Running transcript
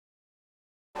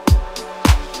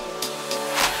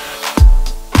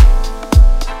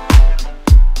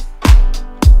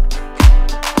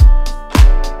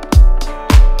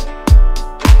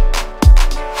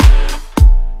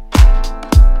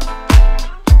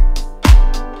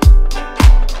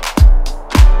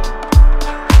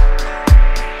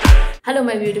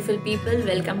Hello my beautiful people,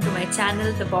 welcome to my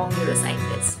channel The Bong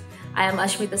Neuroscientist. I am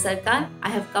Ashmita Sarkar. I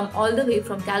have come all the way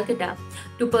from Calcutta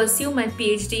to pursue my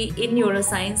PhD in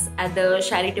neuroscience at the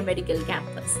Charité Medical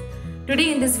campus.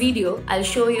 Today in this video, I'll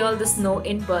show you all the snow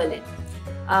in Berlin.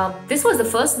 This was the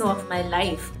first snow of my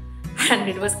life and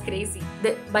it was crazy.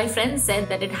 My friend said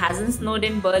that it hasn't snowed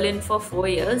in Berlin for 4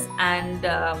 years and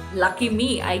lucky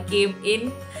me, I came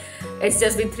in. It's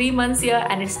just been 3 months here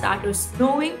and it started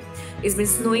snowing. It's been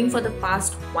snowing for the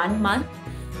past 1 month.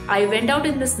 I went out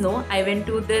in the snow. I went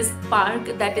to this park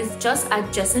that is just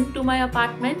adjacent to my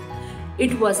apartment.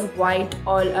 It was white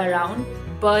all around.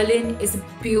 Berlin is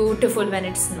beautiful when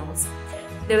it snows.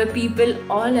 There were people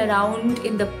all around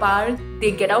in the park.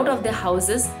 They get out of their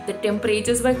houses. The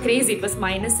temperatures were crazy. It was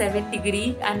 -7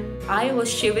 degrees and I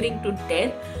was shivering to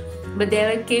death. But there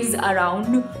were kids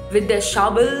around with their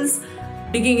shovels,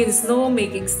 digging in snow,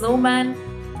 making snowman.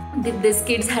 These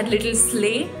kids had little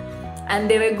sleigh and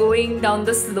they were going down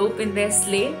the slope in their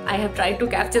sleigh. I have tried to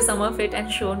capture some of it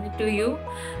and shown it to you.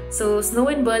 So snow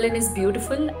in Berlin is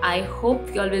beautiful. I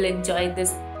hope you all will enjoy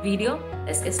this video.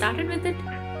 Let's get started with it.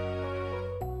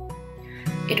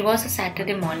 It was a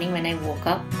Saturday morning when I woke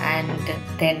up and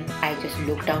then I just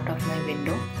looked out of my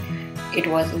window.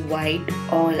 It was white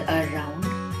all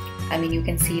around. I mean, you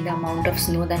can see the amount of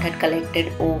snow that had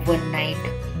collected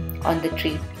overnight on the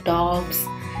tree tops,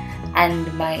 and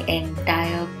my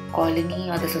entire colony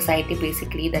or the society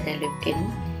basically that I lived in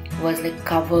was like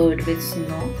covered with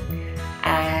snow.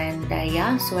 And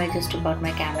yeah, so I just took out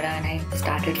my camera and I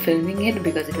started filming it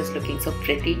because it was looking so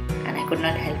pretty and I could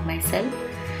not help myself.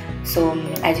 So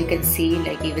as you can see,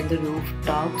 like even the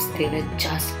rooftops, they were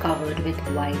just covered with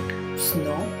white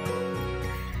snow.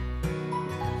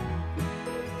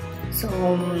 So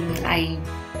I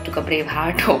took a brave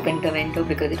heart, opened the window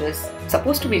because it was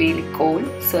supposed to be really cold.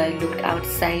 So I looked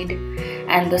outside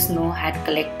and the snow had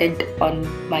collected on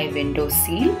my window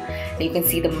sill. You can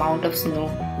see the amount of snow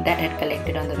that had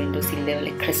collected on the window sill. There were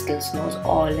like crystal snows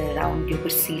all around. You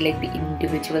could see like the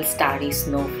individual starry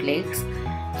snowflakes.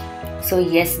 So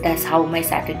yes, that's how my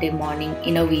Saturday morning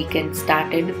in a weekend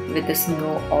started, with the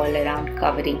snow all around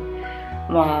covering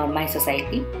my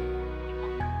society.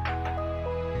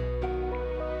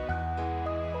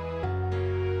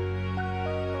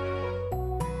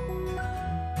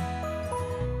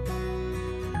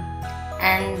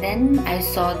 And then I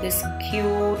saw this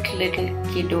cute little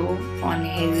kiddo on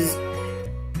his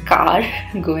car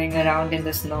going around in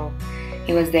the snow.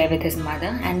 He was there with his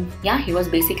mother and yeah, he was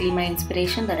basically my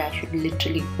inspiration that I should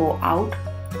literally go out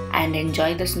and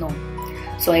enjoy the snow.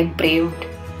 So I braved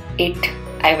it.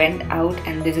 I went out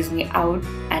and this is me out,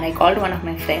 and I called one of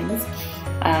my friends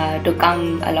to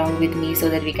come along with me so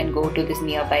that we can go to this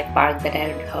nearby park that I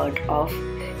had heard of.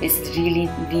 It's really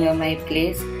near my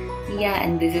place. Yeah,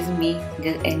 and this is me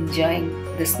just enjoying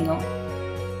the snow.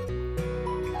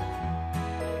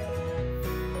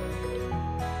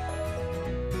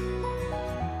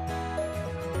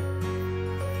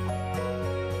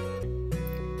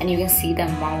 And you can see the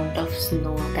amount of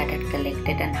snow that had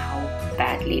collected and how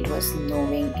badly it was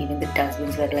snowing. Even the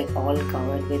dustbins were like all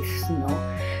covered with snow.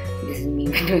 This is me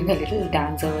doing a little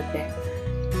dance over there.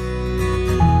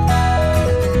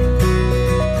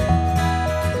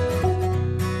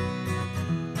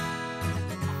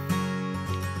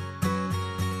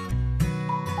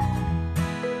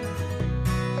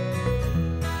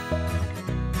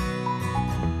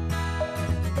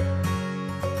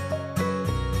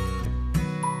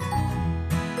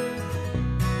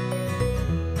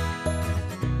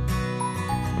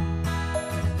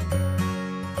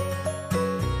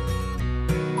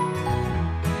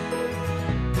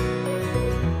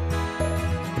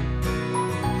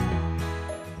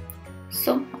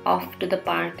 So off to the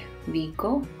park we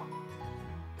go.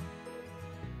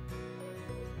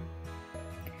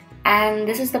 And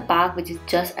this is the park which is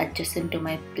just adjacent to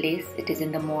my place. It is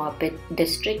in the Moabit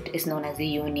district. It's known as the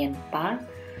Union Park.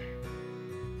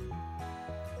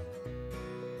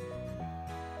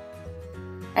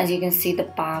 As you can see, the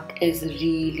park is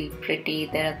really pretty.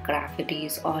 There are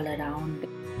graffitis all around.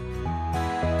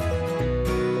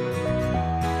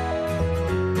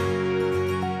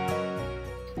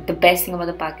 The best thing about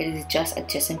the park is it's just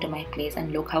adjacent to my place,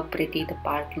 and look how pretty the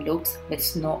park looks with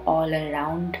snow all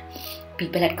around.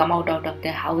 People had come out of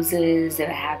their houses, they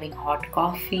were having hot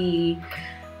coffee,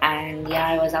 and yeah,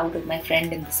 I was out with my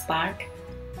friend in this park.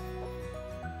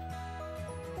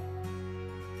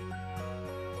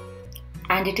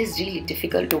 And it is really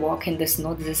difficult to walk in the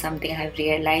snow. This is something I have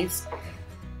realized.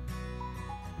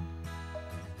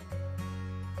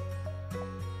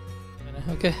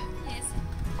 Okay.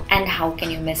 And how can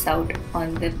you miss out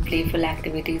on the playful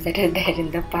activities that are there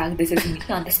in the park? This is me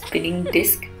on the spinning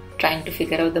disc trying to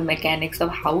figure out the mechanics of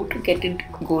how to get it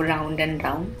go round and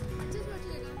round.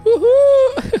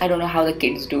 I don't know how the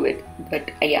kids do it,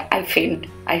 but yeah, I failed.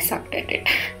 I sucked at it.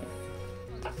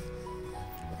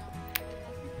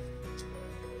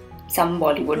 Some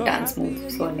Bollywood dance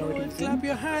moves for no reason. Clap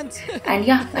your hands. And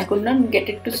yeah, I could not get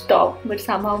it to stop, but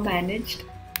somehow managed.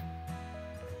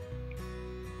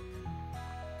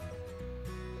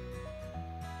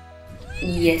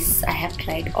 Yes, I have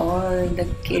tried all the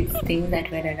kids things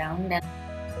that were around.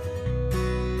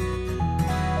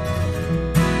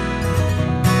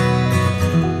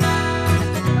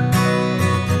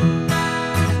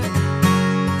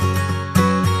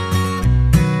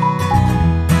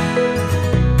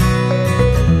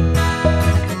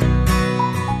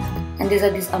 These are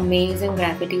these amazing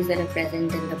graffitis that are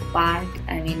present in the park.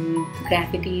 I mean,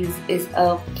 graffitis is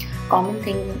a common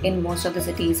thing in most of the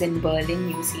cities in Berlin.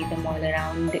 You see them all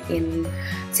around in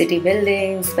city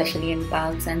buildings, especially in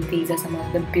parks, and these are some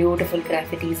of the beautiful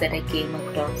graffitis that I came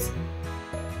across.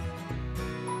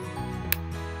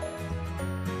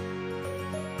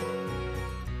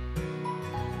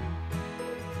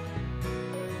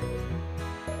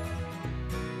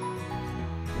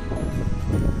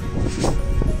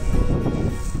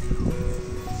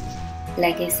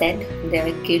 Like I said, there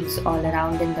were kids all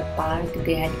around in the park.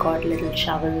 They had got little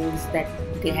shovels that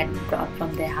they had brought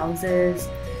from their houses.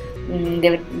 They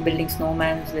were building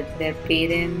snowmans with their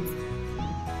parents.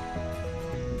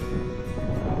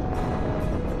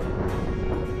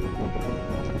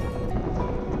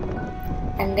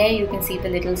 And there you can see the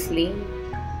little sleigh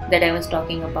that I was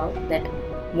talking about that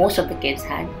most of the kids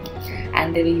had.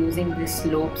 And they were using these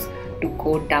slopes to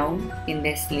go down in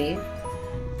their sleigh.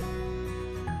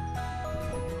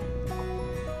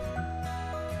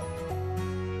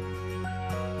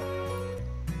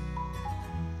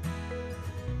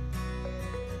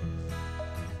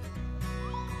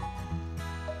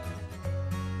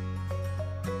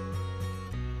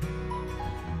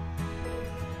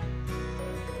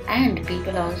 And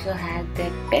people also had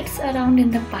their pets around in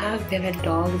the park. There were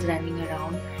dogs running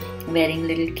around wearing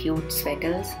little cute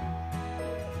sweaters.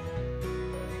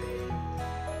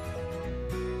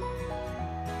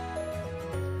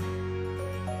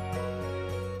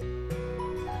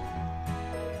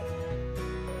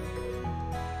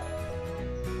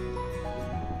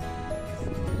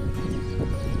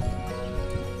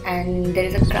 And there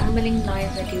is a crumbling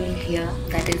noise that you will hear.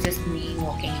 That is just me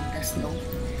walking in the snow.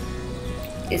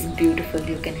 It's beautiful.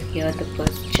 You can hear the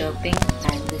birds chirping,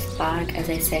 and this park, as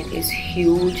I said, is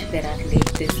huge. There are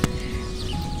like this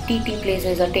TT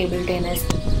places or table tennis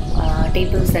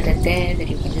tables that are there that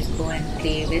you can just go and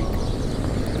play with.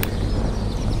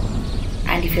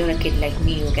 And if you're a kid like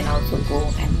me, you can also go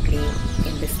and play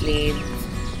in the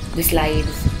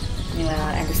slides,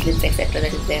 and the slips, etc.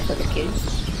 that is there for the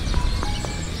kids.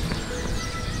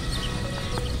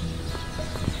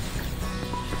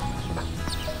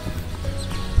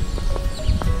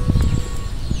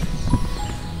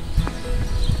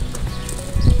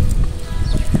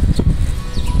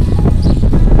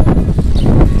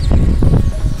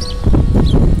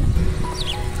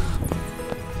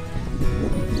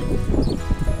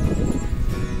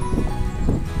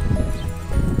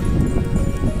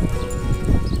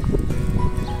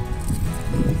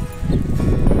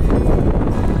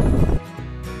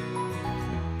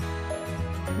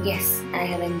 Yes, I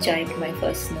have enjoyed my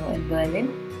first snow in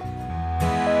Berlin.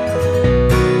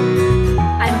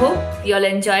 I hope you all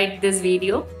enjoyed this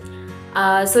video.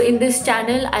 So in this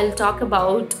channel, I'll talk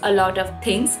about a lot of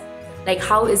things, like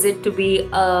how is it to be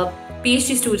a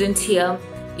PhD student here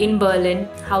in Berlin,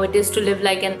 how it is to live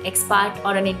like an expat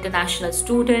or an international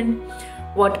student,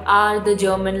 what are the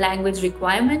German language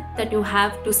requirements that you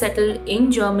have to settle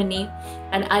in Germany,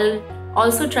 and I'll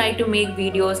also try to make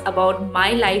videos about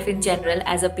my life in general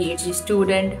as a PhD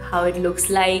student, how it looks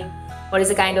like, what is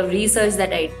the kind of research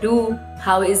that I do,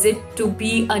 how is it to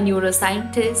be a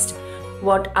neuroscientist,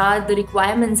 what are the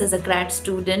requirements as a grad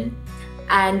student.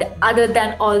 And other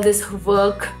than all this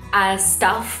work as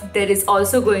stuff, there is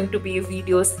also going to be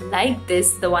videos like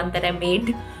this, the one that I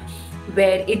made,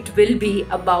 where it will be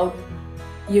about,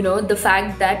 the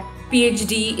fact that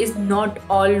PhD is not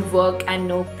all work and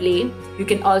no play. You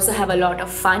can also have a lot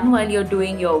of fun while you're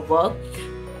doing your work.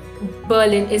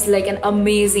 Berlin is like an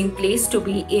amazing place to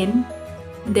be in.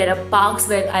 There are parks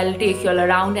where I'll take you all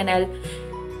around and I'll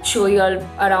show you all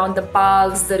around the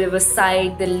parks, the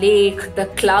riverside, the lake, the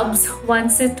clubs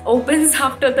once it opens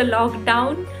after the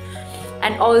lockdown.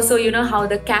 And also, how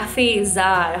the cafes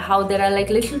are, how there are like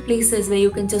little places where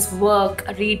you can just work,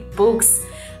 read books,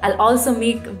 I'll also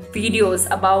make videos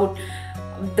about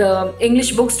the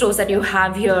English bookstores that you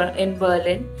have here in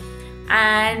Berlin,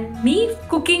 and me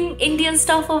cooking Indian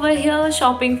stuff over here,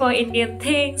 shopping for Indian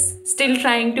things, still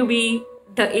trying to be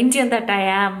the Indian that I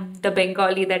am, the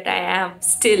Bengali that I am,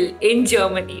 still in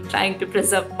Germany, trying to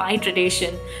preserve my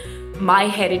tradition, my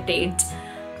heritage.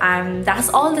 And that's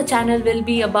all the channel will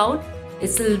be about.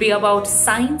 It will be about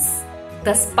science,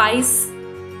 the spice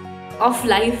of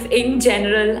life in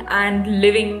general, and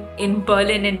living in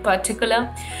Berlin in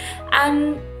particular,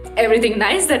 and everything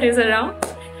nice that is around.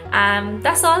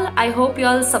 That's all. I hope you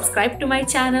all subscribe to my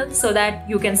channel so that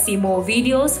you can see more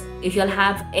videos. If you'll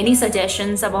have any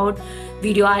suggestions about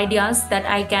video ideas that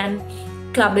I can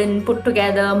club in, put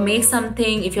together, make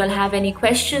something, if you'll have any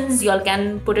questions, y'all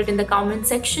can put it in the comment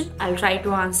section. I'll try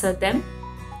to answer them.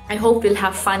 I hope we'll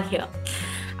have fun here.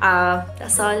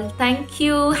 That's all. Thank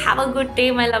you. Have a good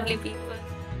day, my lovely people.